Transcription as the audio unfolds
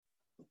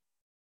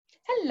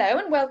Hello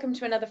and welcome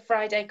to another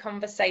Friday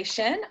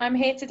conversation. I'm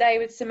here today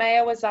with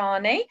Sumaya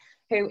Wazani,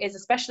 who is a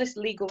specialist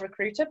legal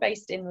recruiter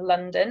based in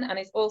London and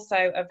is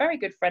also a very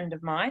good friend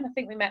of mine. I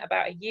think we met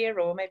about a year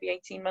or maybe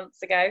 18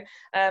 months ago,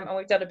 and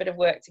we've done a bit of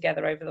work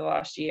together over the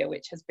last year,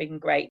 which has been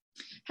great.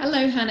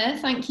 Hello, Hannah.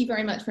 Thank you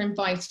very much for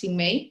inviting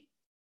me.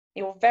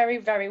 You're very,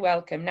 very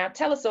welcome. Now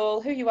tell us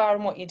all who you are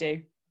and what you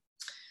do.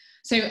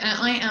 So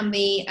I am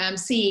the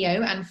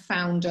CEO and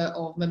founder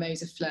of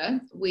Mimosa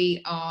Fleur.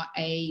 We are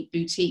a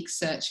boutique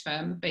search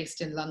firm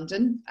based in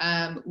London.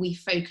 We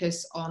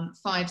focus on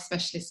 5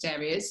 specialist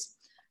areas.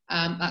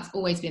 That's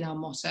always been our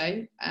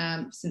motto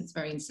since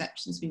very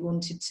inception. So we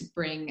wanted to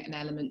bring an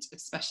element of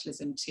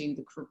specialism to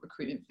the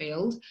recruitment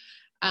field.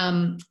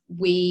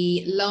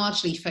 We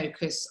largely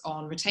focus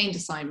on retained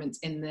assignments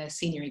in the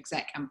senior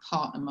exec and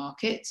partner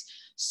market.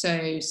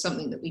 So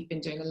something that we've been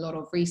doing a lot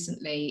of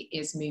recently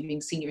is moving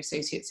senior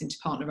associates into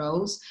partner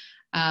roles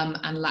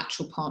and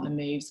lateral partner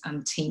moves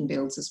and team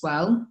builds as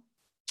well.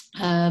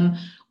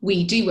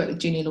 We do work with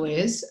junior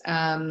lawyers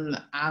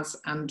as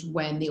and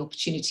when the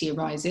opportunity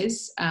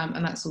arises,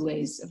 and that's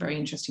always a very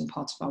interesting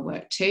part of our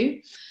work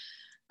too.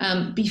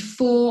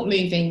 Before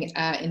moving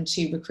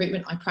into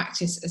recruitment, I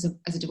practiced as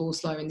a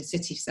divorce lawyer in the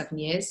city for 7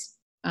 years.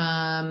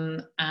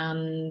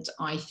 And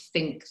I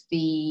think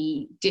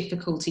the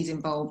difficulties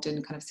involved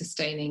in kind of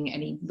sustaining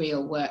any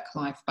real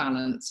work-life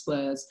balance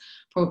was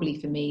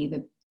probably for me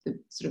the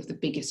sort of the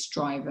biggest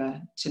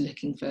driver to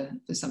looking for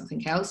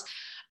something else.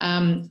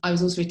 I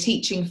was also a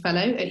teaching fellow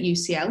at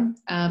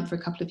UCL for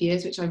a couple of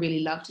years, which I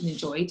really loved and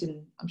enjoyed,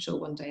 and I'm sure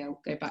one day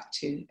I'll go back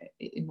to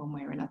in one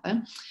way or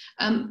another.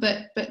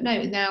 But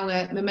no, now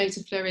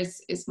Mimosa Fleur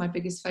is my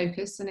biggest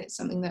focus, and it's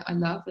something that I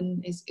love,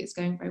 and it's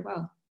going very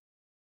well.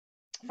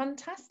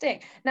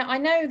 Fantastic. Now, I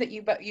know that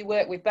you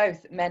work with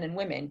both men and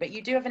women, but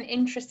you do have an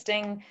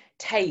interesting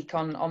take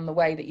on the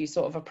way that you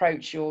sort of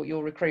approach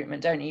your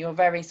recruitment, don't you? You're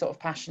very sort of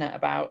passionate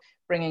about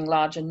bringing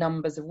larger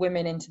numbers of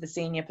women into the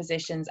senior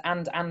positions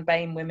and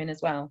BAME women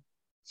as well.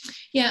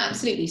 Yeah,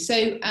 absolutely.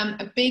 So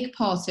a big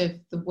part of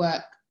the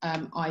work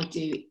I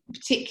do,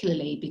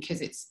 particularly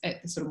because it's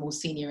at the sort of more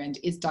senior end,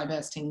 is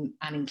diversity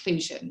and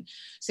inclusion.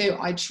 So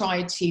I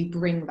try to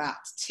bring that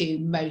to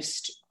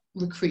most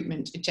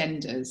recruitment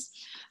agendas.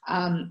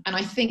 And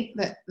I think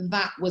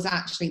that was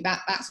actually,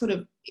 that sort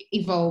of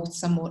evolved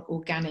somewhat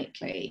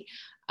organically.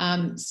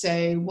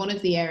 So one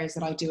of the areas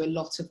that I do a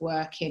lot of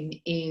work in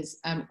is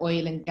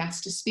oil and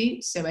gas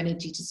disputes, so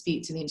energy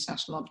disputes in the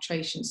international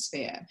arbitration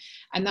sphere.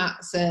 And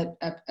that's a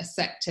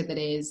sector that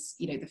is,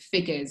 the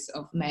figures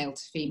of male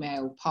to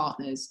female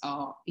partners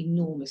are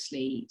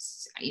enormously,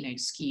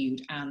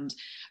 skewed. And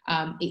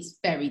it's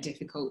very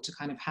difficult to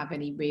kind of have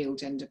any real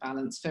gender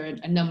balance for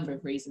a number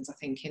of reasons, I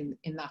think,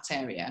 in that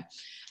area.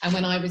 And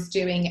when I was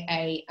doing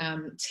a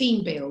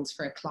team build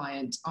for a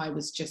client, I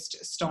was just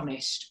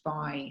astonished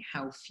by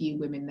how few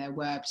women there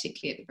were,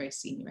 particularly at the very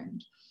senior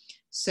end.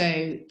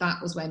 So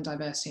that was when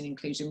diversity and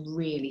inclusion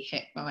really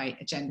hit my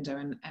agenda,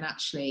 and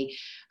actually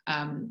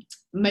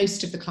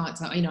most of the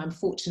clients, I'm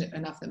fortunate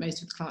enough that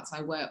most of the clients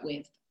I work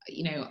with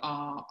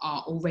are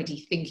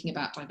already thinking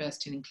about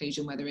diversity and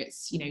inclusion, whether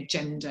it's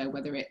gender,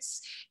 whether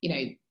it's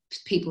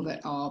people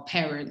that are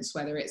parents,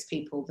 whether it's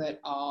people that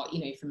are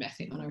from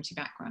ethnic minority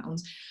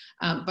backgrounds,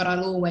 but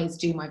I'll always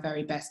do my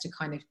very best to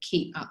kind of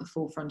keep at the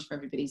forefront of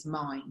everybody's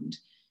mind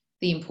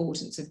the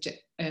importance of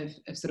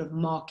sort of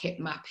market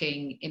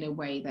mapping in a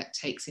way that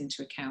takes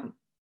into account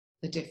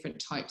the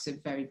different types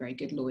of very, very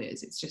good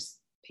lawyers. It's just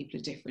people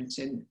are different,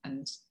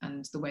 and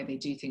the way they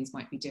do things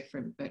might be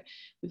different, but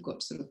we've got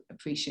to sort of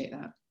appreciate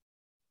that.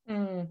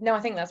 No,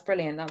 I think that's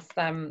brilliant.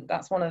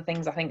 That's one of the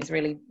things I think is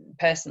really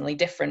personally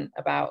different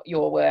about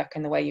your work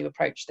and the way you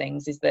approach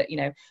things, is that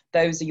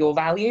those are your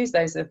values,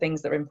 those are the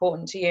things that are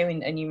important to you,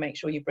 and you make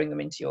sure you bring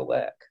them into your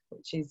work,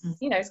 which is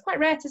it's quite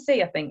rare to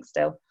see, I think,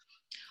 still.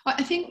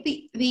 I think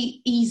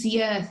the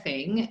easier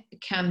thing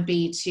can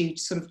be to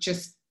sort of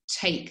just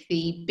take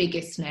the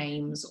biggest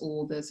names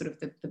or the sort of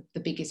the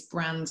biggest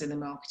brands in the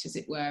market, as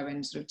it were,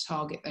 and sort of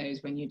target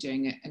those when you're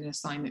doing an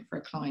assignment for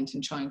a client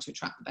and trying to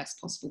attract the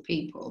best possible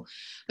people.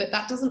 But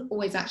that doesn't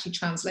always actually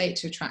translate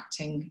to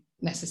attracting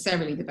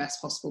necessarily the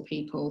best possible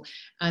people.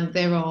 And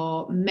there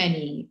are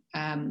many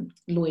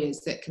lawyers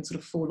that can sort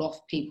of fall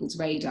off people's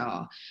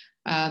radar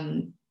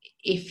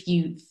if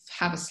you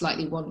have a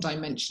slightly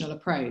one-dimensional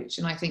approach.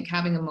 And I think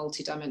having a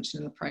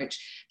multi-dimensional approach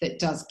that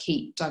does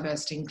keep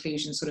diversity and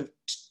inclusion sort of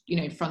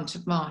front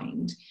of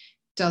mind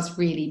does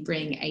really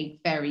bring a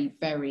very,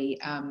 very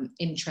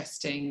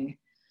interesting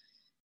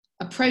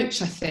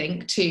approach, I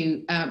think,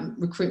 to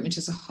recruitment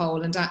as a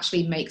whole, and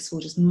actually makes for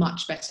just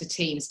much better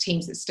teams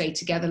that stay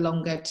together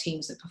longer,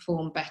 teams that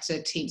perform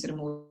better, teams that are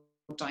more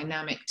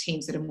dynamic,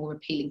 teams that are more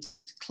appealing to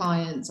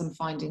clients. I'm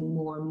finding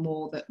more and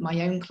more that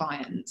my own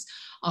clients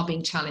are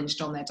being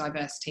challenged on their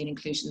diversity and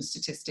inclusion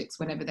statistics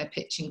whenever they're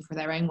pitching for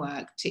their own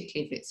work,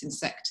 particularly if it's in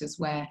sectors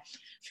where,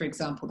 for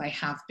example, they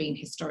have been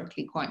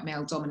historically quite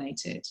male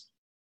dominated.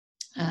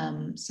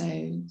 So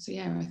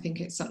yeah, I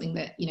think it's something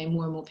that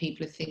more and more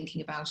people are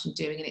thinking about and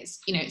doing, and it's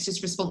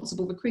just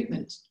responsible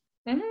recruitment.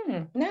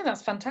 No,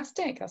 that's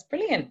fantastic. That's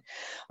brilliant.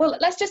 Well,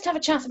 let's just have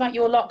a chat about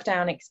your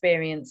lockdown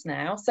experience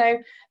now. So,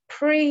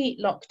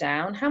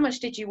 pre-lockdown, how much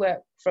did you work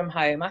from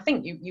home? I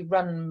think you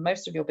run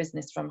most of your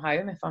business from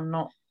home, if I'm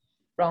not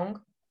wrong.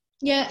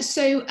 Yeah,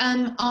 so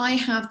I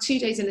have 2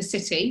 days in the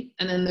city,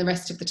 and then the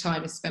rest of the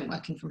time is spent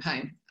working from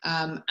home.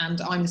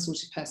 And I'm the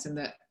sort of person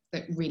that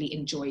really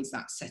enjoys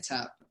that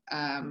setup.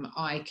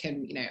 I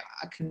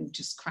can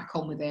just crack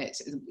on with it.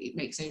 It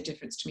makes no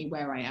difference to me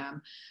where I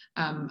am.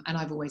 And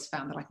I've always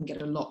found that I can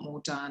get a lot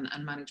more done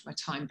and manage my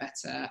time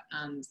better.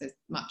 And there's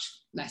much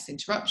less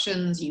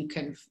interruptions. You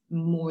can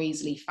more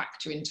easily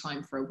factor in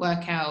time for a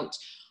workout,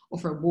 or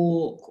for a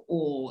walk,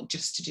 or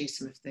just to do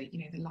some of the,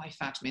 the life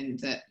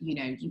admin that,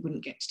 you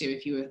wouldn't get to do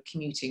if you were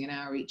commuting an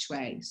hour each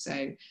way.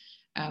 So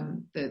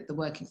the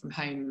working from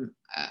home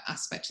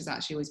aspect has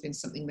actually always been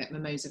something that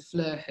Mimosa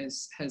Fleur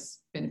has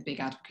been a big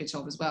advocate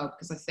of as well,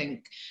 because I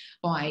think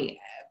by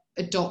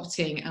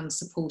adopting and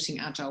supporting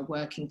agile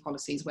working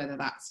policies, whether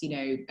that's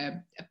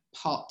a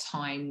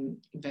part-time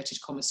inverted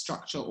commas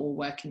structure or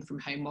working from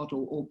home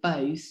model or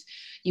both,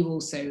 you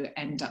also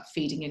end up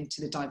feeding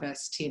into the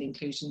diversity and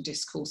inclusion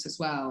discourse as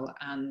well.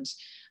 And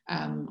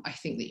I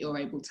think that you're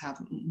able to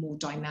have more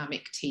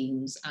dynamic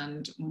teams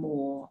and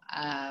more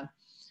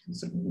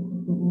sort of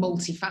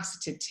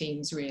multifaceted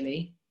teams,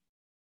 really.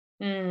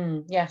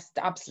 Yes,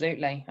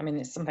 absolutely. I mean,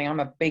 it's something I'm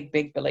a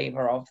big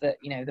believer of, that,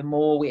 the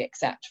more we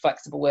accept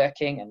flexible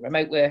working and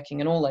remote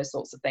working and all those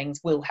sorts of things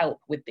will help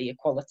with the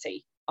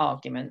equality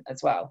argument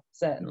as well,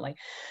 certainly.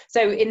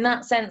 So in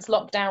that sense,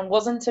 lockdown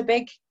wasn't a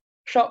big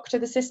shock to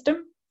the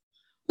system?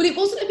 Well, it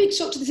wasn't a big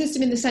shock to the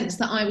system in the sense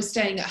that I was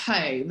staying at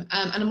home,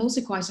 and I'm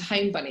also quite a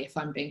home bunny, if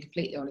I'm being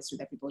completely honest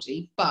with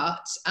everybody,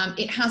 but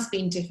it has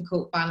been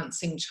difficult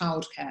balancing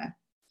childcare.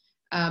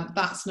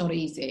 That's not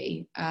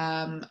easy,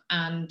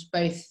 and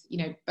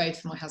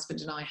both my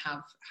husband and I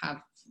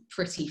have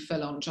pretty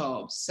full-on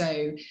jobs,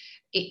 so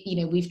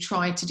we've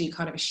tried to do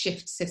kind of a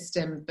shift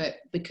system, but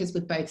because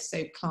we're both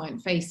so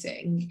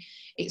client-facing,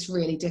 it's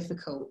really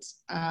difficult.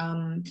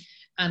 And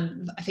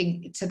I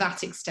think to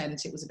that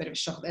extent, it was a bit of a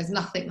shock. There's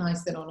nothing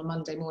nice than on a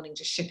Monday morning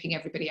just shipping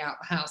everybody out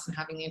the house and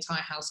having the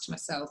entire house to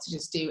myself to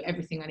just do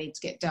everything I need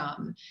to get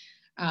done.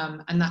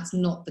 And that's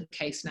not the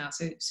case now.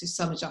 So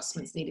some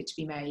adjustments needed to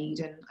be made.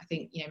 And I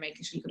think,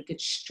 making sure you've got a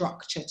good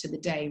structure to the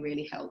day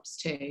really helps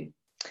too.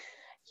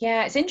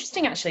 Yeah, it's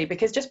interesting actually,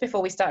 because just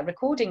before we started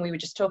recording, we were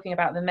just talking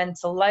about the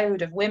mental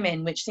load of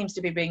women, which seems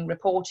to be being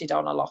reported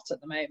on a lot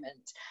at the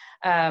moment.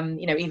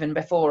 Even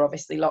before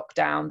obviously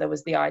lockdown, there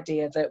was the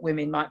idea that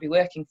women might be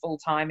working full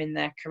time in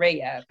their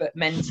career, but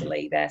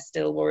mentally they're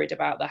still worried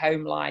about the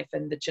home life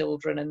and the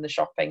children and the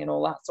shopping and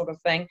all that sort of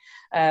thing.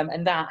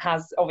 And that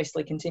has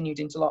obviously continued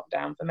into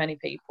lockdown for many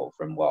people,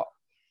 from what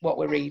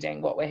we're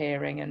reading, what we're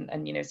hearing,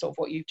 and sort of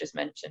what you've just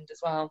mentioned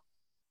as well.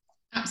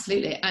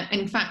 Absolutely.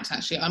 In fact,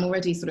 actually, I'm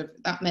already sort of,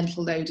 that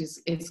mental load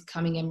is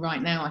coming in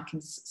right now. I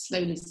can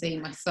slowly see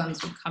my son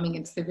sort of coming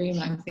into the room.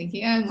 I'm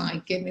thinking, oh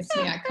my goodness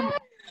me, I can't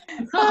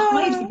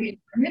hide from you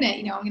for a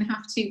minute. I'm going to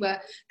have to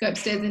go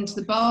upstairs into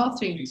the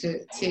bathroom to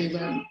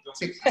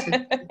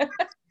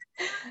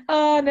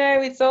Oh no,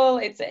 it's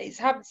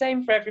the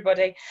same for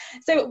everybody.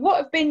 So what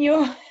have been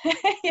your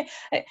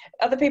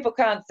other people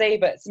can't see,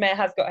 but Samir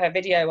has got her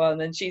video on,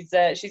 and she's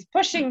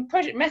pushing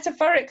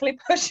metaphorically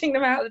pushing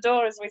them out the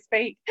door as we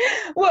speak.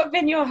 What have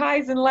been your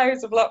highs and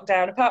lows of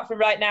lockdown, apart from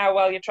right now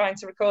while you're trying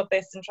to record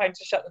this and trying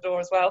to shut the door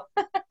as well?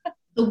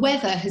 The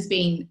weather has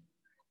been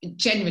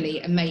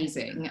generally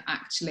amazing,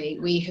 actually.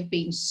 We have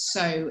been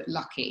so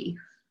lucky.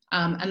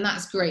 And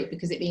that's great,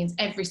 because it means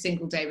every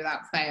single day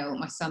without fail,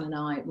 my son and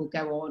I will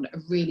go on a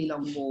really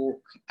long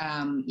walk,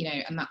 and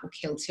that will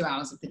kill 2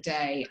 hours of the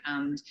day.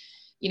 And,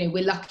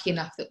 we're lucky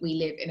enough that we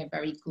live in a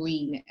very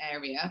green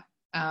area.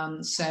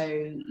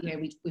 So,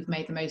 we've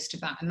made the most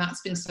of that. And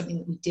that's been something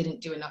that we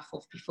didn't do enough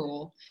of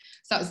before.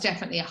 So that was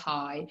definitely a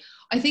high.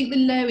 I think the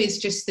low is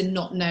just the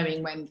not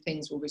knowing when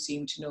things will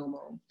resume to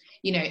normal.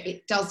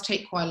 It does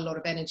take quite a lot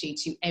of energy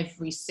to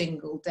every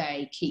single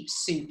day keep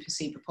super,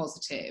 super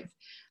positive.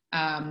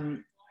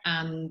 And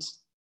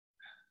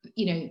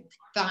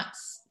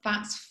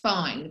that's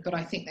fine, but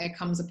I think there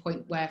comes a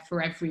point where for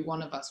every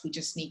one of us we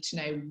just need to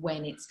know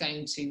when it's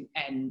going to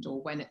end,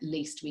 or when at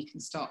least we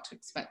can start to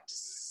expect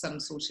some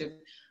sort of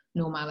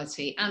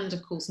normality. And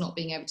of course, not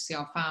being able to see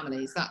our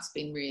families, that's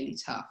been really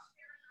tough.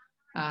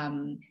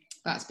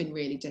 That's been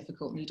really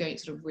difficult, and you don't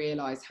sort of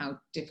realize how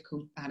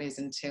difficult that is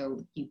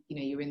until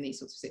you're in these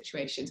sorts of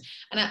situations.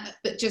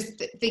 But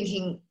just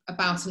thinking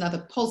about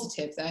another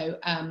positive though,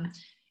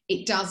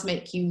 it does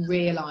make you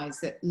realise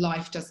that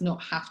life does not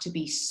have to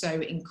be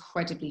so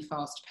incredibly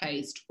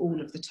fast-paced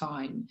all of the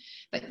time,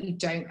 that you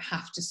don't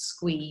have to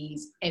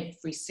squeeze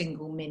every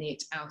single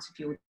minute out of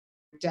your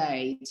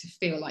day to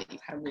feel like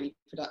you've had a really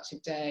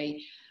productive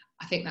day.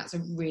 I think that's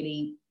a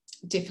really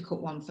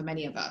difficult one for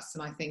many of us,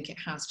 and I think it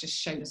has just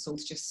shown us all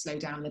to just slow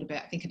down a little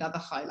bit. I think another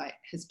highlight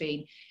has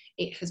been,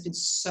 it has been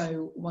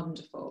so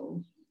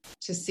wonderful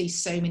to see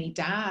so many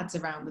dads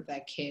around with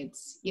their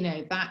kids, you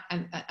know, that,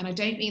 and I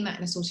don't mean that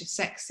in a sort of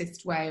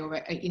sexist way or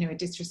a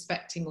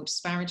disrespecting or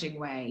disparaging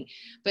way,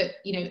 but,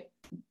 you know,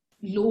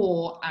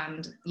 law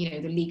and, you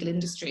know, the legal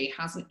industry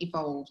hasn't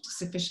evolved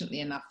sufficiently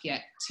enough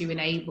yet to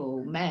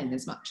enable men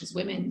as much as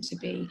women to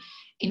be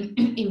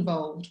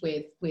involved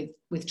with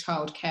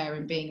childcare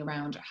and being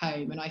around at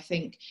home. And I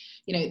think,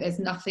 you know, there's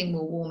nothing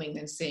more warming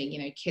than seeing,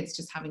 you know, kids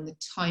just having the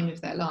time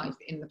of their life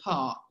in the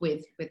park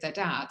with their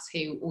dads,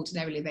 who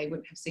ordinarily they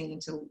wouldn't have seen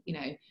until, you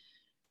know,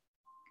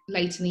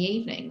 late in the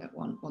evening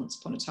once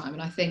upon a time.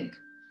 And I think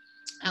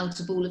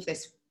out of all of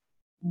this,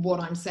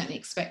 what I'm certainly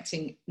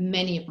expecting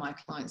many of my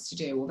clients to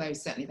do, although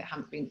certainly that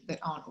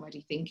aren't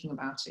already thinking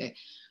about it,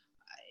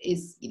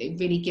 is, you know,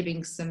 really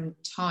giving some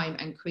time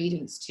and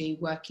credence to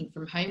working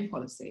from home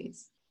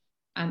policies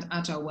and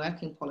agile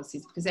working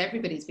policies, because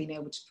everybody's been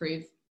able to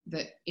prove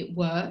that it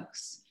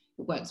works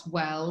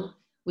well.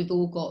 We've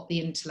all got the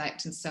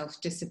intellect and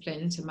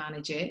self-discipline to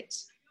manage it,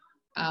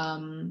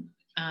 and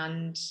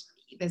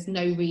there's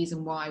no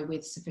reason why,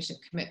 with sufficient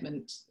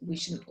commitment, we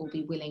shouldn't all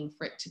be willing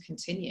for it to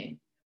continue.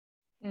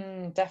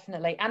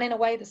 Definitely, and in a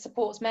way that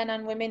supports men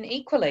and women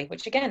equally,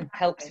 which again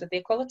helps with the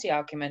equality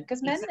argument,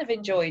 because men have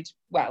enjoyed,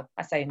 well,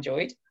 I say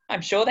enjoyed,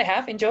 I'm sure they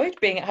have enjoyed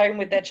being at home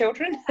with their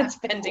children and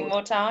spending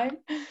more time.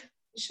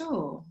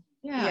 Sure.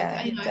 Yeah,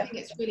 I think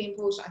it's really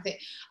important.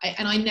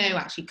 I know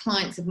actually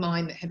clients of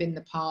mine that have in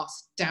the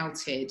past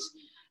doubted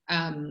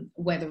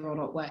whether or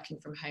not working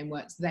from home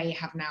works, they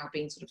have now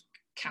been sort of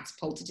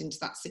catapulted into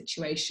that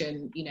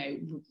situation, you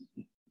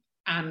know,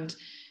 and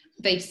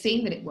they've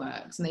seen that it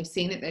works, and they've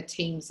seen that their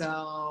teams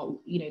are,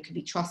 you know, can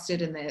be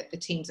trusted, and the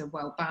teams are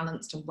well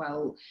balanced and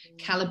well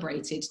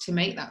calibrated to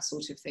make that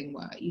sort of thing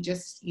work. You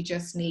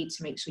just need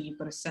to make sure you've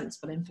got a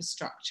sensible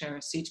infrastructure,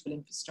 a suitable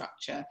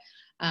infrastructure.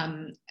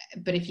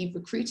 But if you've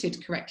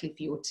recruited correctly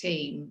for your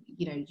team,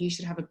 you know, you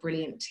should have a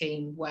brilliant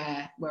team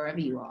wherever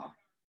you are.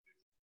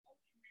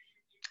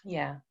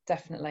 Yeah,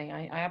 definitely.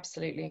 I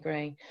absolutely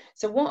agree.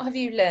 So what have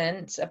you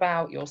learnt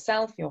about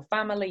yourself, your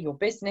family, your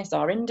business,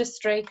 our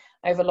industry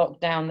over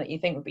lockdown that you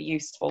think would be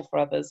useful for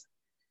others?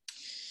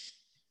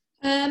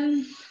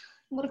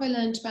 What have I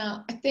learned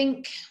about? I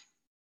think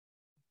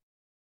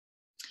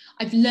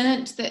I've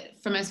learnt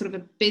that from a sort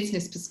of a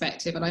business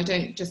perspective, and I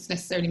don't just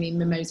necessarily mean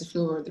Mimosa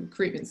Flora or the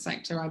recruitment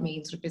sector, I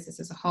mean sort of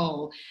business as a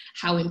whole,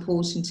 how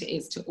important it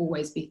is to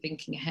always be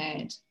thinking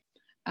ahead.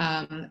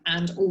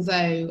 And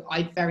although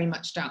I very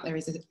much doubt there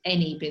is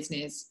any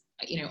business,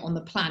 you know, on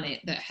the planet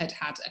that had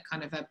a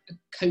kind of a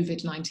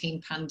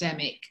COVID-19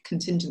 pandemic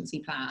contingency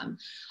plan,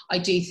 I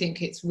do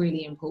think it's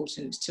really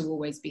important to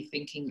always be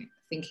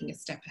thinking a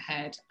step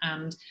ahead.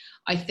 And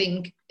I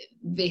think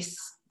this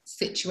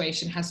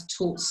situation has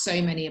taught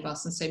so many of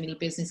us and so many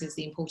businesses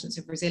the importance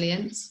of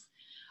resilience.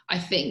 I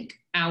think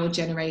our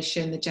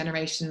generation, the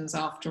generations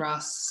after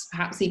us,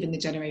 perhaps even the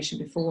generation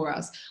before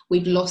us,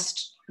 we've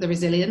lost the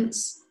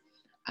resilience.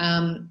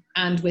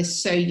 And we're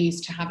so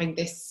used to having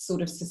this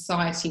sort of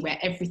society where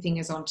everything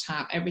is on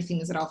tap, everything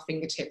is at our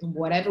fingertips,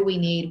 whatever we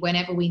need,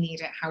 whenever we need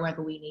it,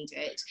 however we need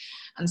it.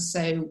 And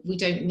so we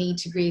don't need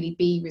to really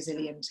be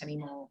resilient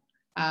anymore.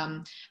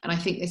 And I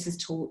think this has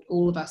taught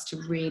all of us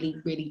to really,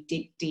 really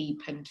dig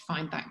deep and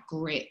find that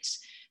grit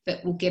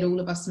that will get all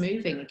of us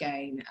moving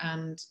again.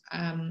 And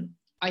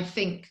I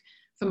think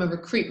from a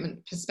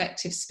recruitment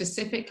perspective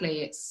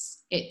specifically, it's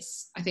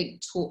I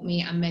think taught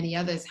me and many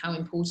others how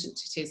important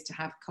it is to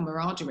have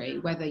camaraderie,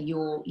 whether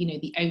you're, you know,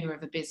 the owner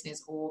of a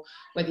business or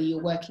whether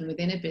you're working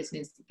within a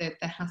business. There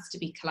has to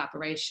be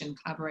collaboration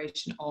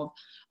of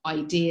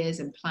ideas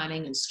and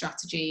planning and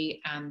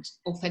strategy and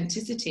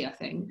authenticity. I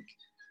think,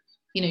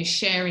 you know,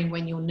 sharing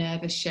when you're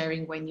nervous,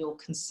 sharing when you're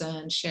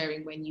concerned,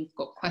 sharing when you've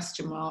got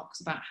question marks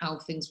about how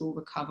things will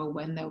recover,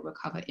 when they'll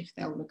recover, if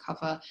they'll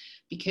recover,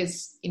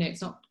 because, you know,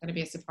 it's not going to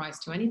be a surprise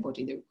to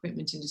anybody. The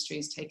recruitment industry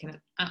has taken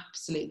an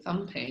absolute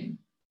thumping.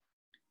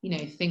 You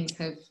know, things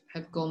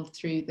have gone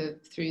through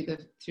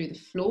the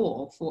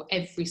floor for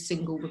every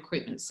single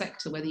recruitment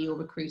sector, whether you're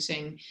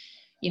recruiting,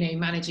 you know,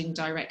 managing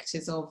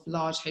directors of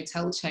large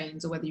hotel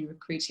chains, or whether you're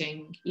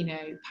recruiting, you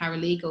know,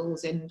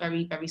 paralegals in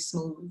very, very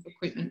small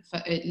recruitment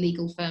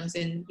legal firms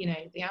in, you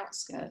know, the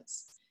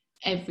outskirts.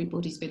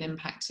 Everybody's been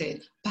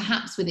impacted,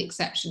 perhaps with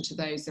exception to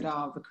those that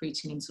are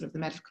recruiting in sort of the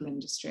medical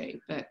industry.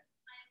 But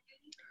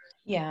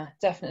yeah,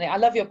 definitely. I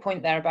love your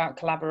point there about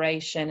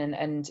collaboration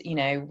and you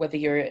know, whether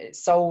you're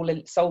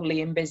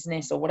solely in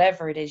business or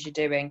whatever it is you're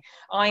doing.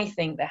 I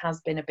think there has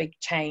been a big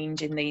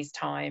change in these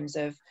times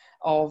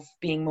of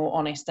being more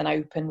honest and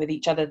open with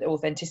each other. The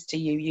authenticity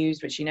you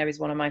used, which, you know, is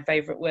one of my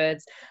favorite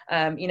words.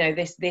 You know,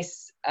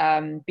 this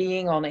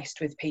being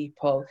honest with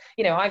people.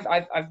 You know,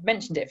 I've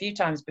mentioned it a few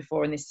times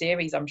before in this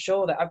series. I'm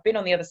sure that I've been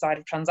on the other side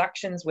of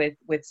transactions with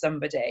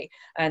somebody,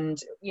 and,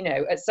 you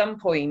know, at some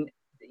point,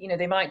 you know,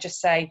 they might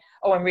just say,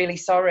 oh, I'm really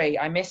sorry,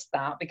 I missed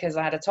that because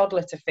I had a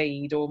toddler to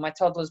feed, or my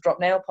toddler's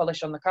dropped nail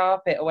polish on the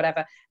carpet or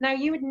whatever. Now,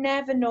 you would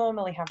never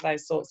normally have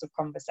those sorts of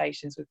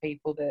conversations with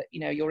people that,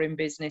 you know, you're in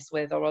business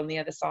with or on the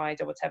other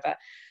side or whatever.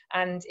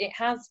 And it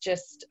has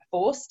just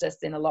forced us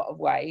in a lot of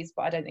ways,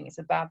 but I don't think it's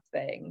a bad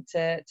thing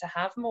to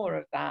have more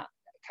of that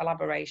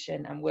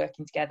collaboration and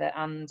working together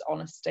and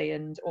honesty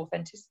and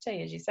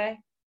authenticity, as you say.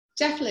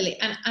 Definitely.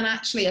 And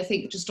actually, I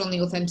think just on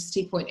the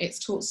authenticity point, it's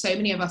taught so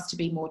many of us to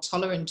be more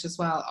tolerant as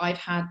well. I've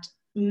had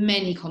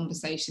many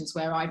conversations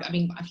where I've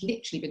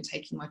literally been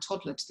taking my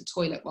toddler to the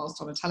toilet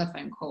whilst on a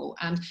telephone call.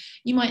 And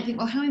you might think,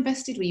 well, how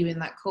invested were you in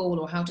that call,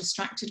 or how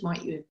distracted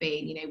might you have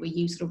been? You know, were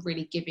you sort of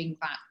really giving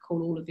that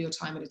call all of your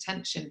time and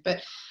attention?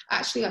 But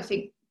actually, I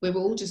think we're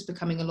all just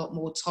becoming a lot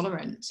more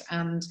tolerant.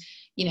 And,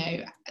 you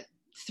know,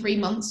 3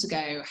 months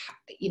ago,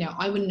 you know,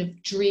 I wouldn't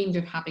have dreamed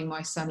of having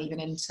my son even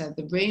enter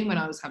the room when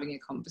I was having a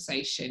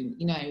conversation.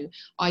 You know,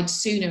 I'd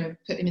sooner have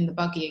put him in the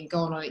buggy and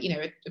gone on, you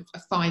know, a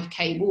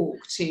 5K walk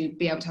to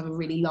be able to have a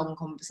really long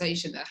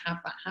conversation than have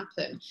that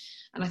happen.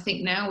 And I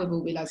think now we're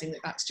all realising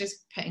that that's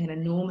just putting an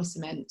enormous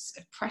amount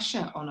of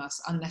pressure on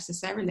us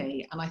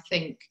unnecessarily. And I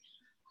think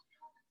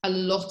a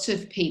lot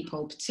of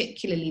people,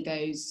 particularly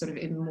those sort of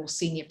in more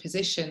senior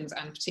positions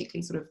and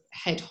particularly sort of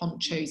head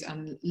honchos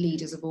and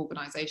leaders of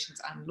organisations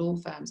and law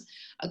firms,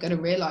 are going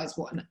to realise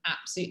what an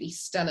absolutely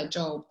stellar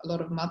job a lot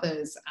of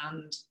mothers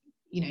and,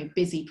 you know,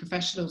 busy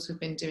professionals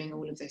have been doing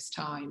all of this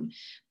time,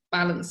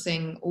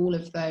 balancing all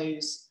of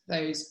those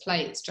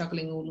plates,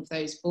 juggling all of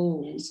those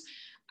balls,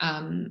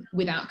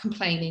 without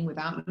complaining,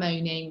 without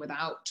moaning,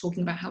 without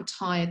talking about how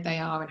tired they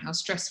are and how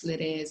stressful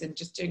it is, and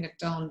just doing a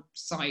darn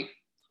sight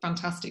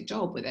fantastic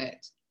job with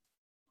it.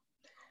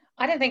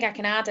 I don't think I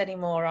can add any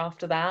more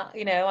after that.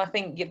 You know, I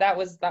think that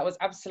was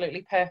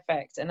absolutely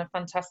perfect and a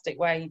fantastic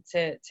way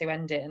to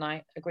end it. And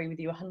I agree with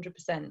you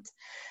 100%.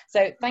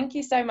 So thank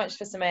you so much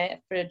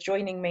for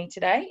joining me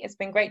today. It's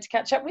been great to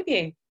catch up with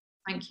you.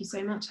 Thank you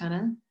so much,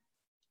 Hannah.